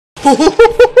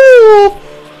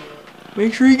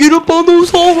Make sure you get up on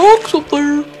those tall rocks up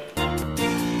there.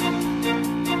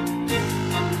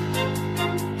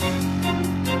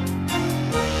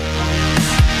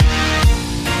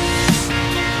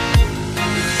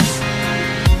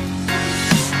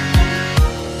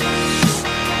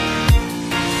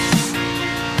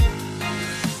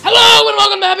 Hello and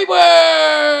welcome to Happy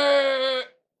World.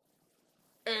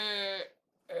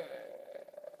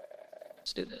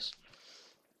 Let's do this.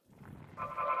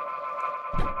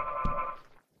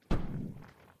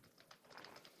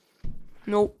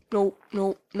 Nope, nope,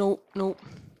 nope, nope, nope.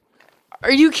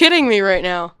 Are you kidding me right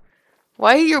now?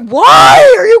 Why are you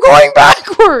going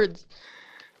backwards?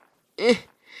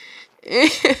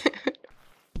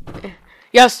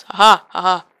 Yes, haha,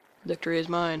 haha. Victory is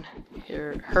mine.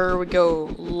 Here we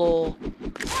go, lol.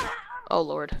 Oh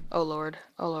lord, oh lord,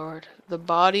 oh lord. The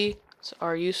bodies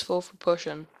are useful for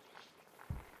pushing.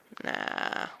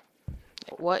 Nah.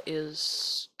 What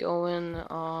is going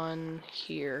on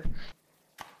here?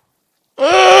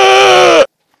 Oh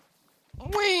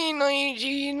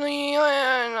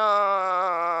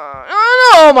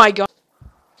my god.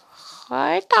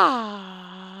 I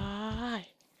die.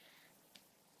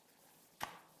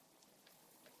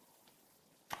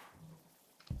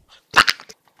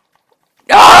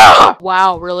 Ah!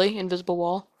 Wow, really? Invisible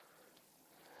wall?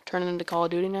 Turning into Call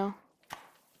of Duty now?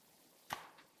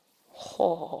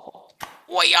 Oh.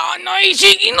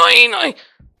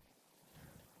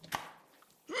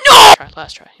 No!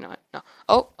 Last try. You know what? No.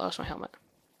 Oh, I lost my helmet.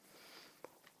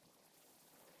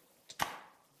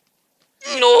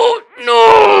 No,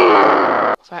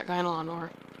 no. Fat guy in a lawnmower.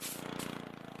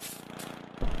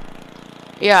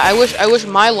 Yeah, I wish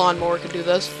my lawnmower could do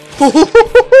this.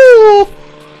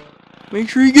 Make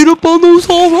sure you get up on those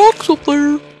tall rocks up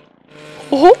there.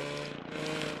 Oh.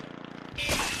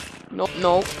 Nope,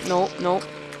 nope, nope, nope.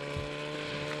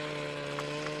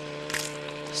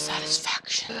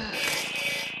 Satisfaction.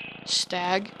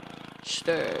 Stag.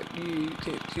 Stag. Yeah, you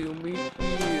can't kill me.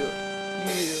 Yeah.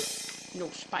 Yeah. No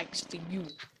spikes for you.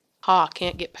 Ha,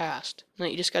 can't get past. No,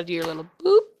 you just gotta do your little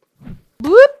boop.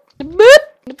 Boop. Boop.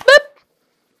 Boop.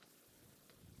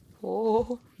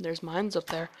 Oh, there's mines up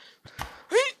there.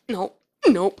 Nope.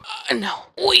 Nope. No.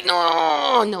 Wait,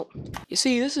 no. No. You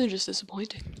see, this is just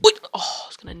disappointing. Wait. Oh, I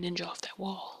was gonna ninja off that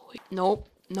wall. Wait. Nope.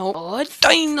 Nope. Oh,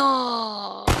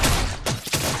 Dino.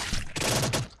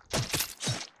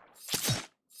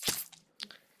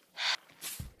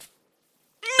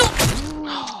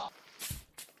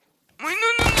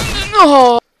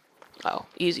 No. Oh,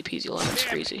 easy peasy lemon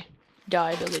squeezy.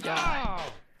 Die, Billy, die.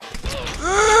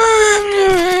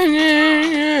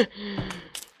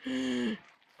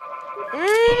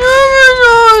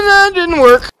 That didn't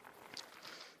work.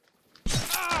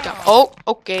 Oh,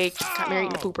 okay. Got me right in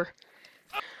the pooper.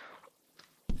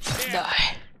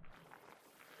 Die.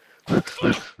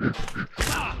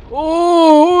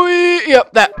 Oh,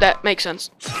 yep, that makes sense.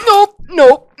 Nope,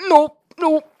 nope, nope,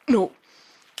 nope, nope.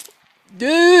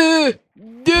 The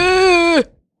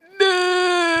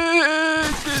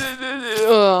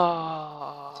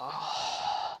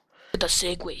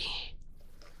segue.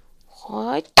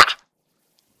 What?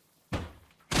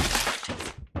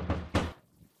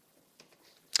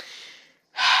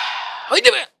 Wait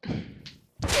a minute.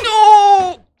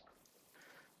 No.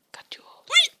 Got you all.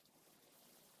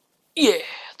 Yeah,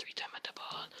 3-time at the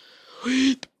ball.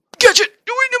 Wait. Catch it.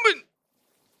 Wait a minute.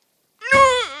 No.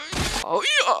 Oh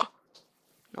yeah.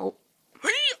 Nope.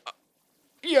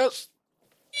 Yes.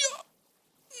 Yeah.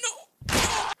 No.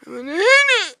 No.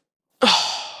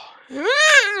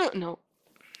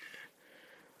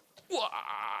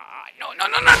 No, no,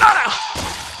 no, no, no, no.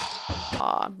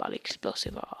 Ah, body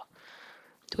explosive.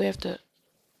 Do we have to?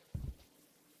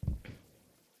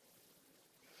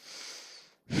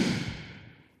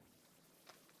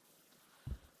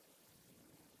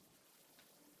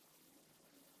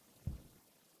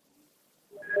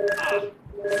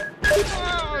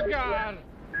 Oh God!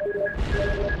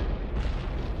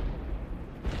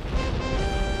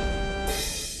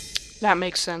 That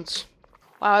makes sense.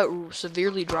 Wow, it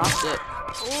severely drops it.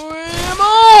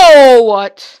 Oh,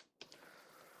 what?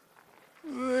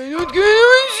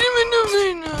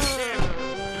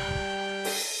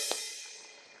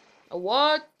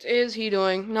 What is he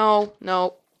doing? No,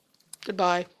 no.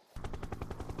 Goodbye.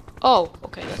 Oh,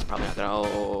 okay, that's probably not gonna.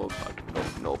 Oh, God. No,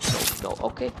 no, no, no.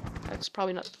 Okay, that's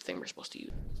probably not the thing we're supposed to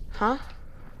use. Huh?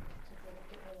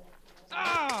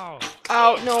 Oh!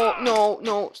 Oh, no, no,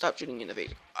 no. Stop shooting me in the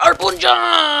face.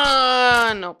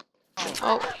 Arpunjan! Nope.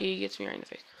 Oh, he gets me right in the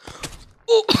face.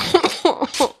 Oh.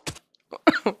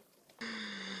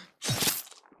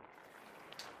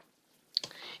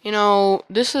 You know,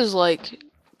 this is like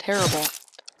terrible.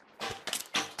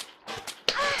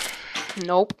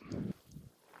 Nope.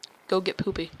 Go get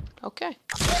Poopy. Okay.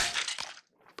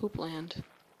 Poopland.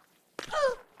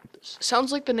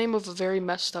 Sounds like the name of a very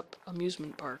messed up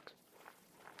amusement park.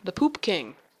 The Poop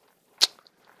King.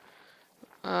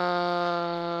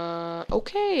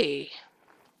 Okay.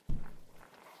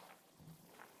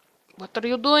 What are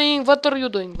you doing? What are you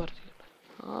doing? What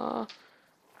are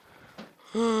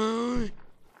you doing?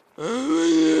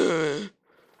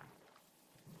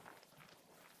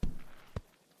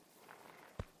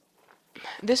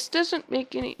 This doesn't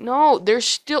make any... No, there's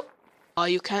still... Oh,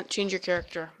 you can't change your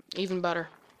character. Even better.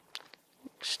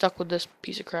 Stuck with this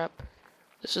piece of crap.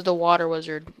 This is the water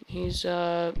wizard. He's,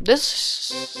 this...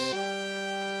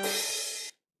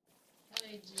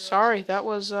 Sorry, that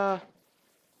was, not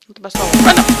the best level.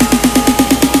 Random!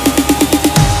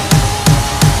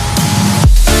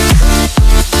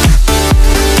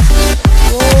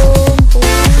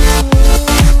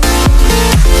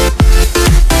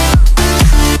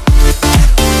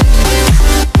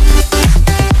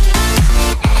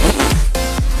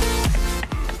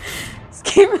 This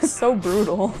game is so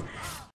brutal.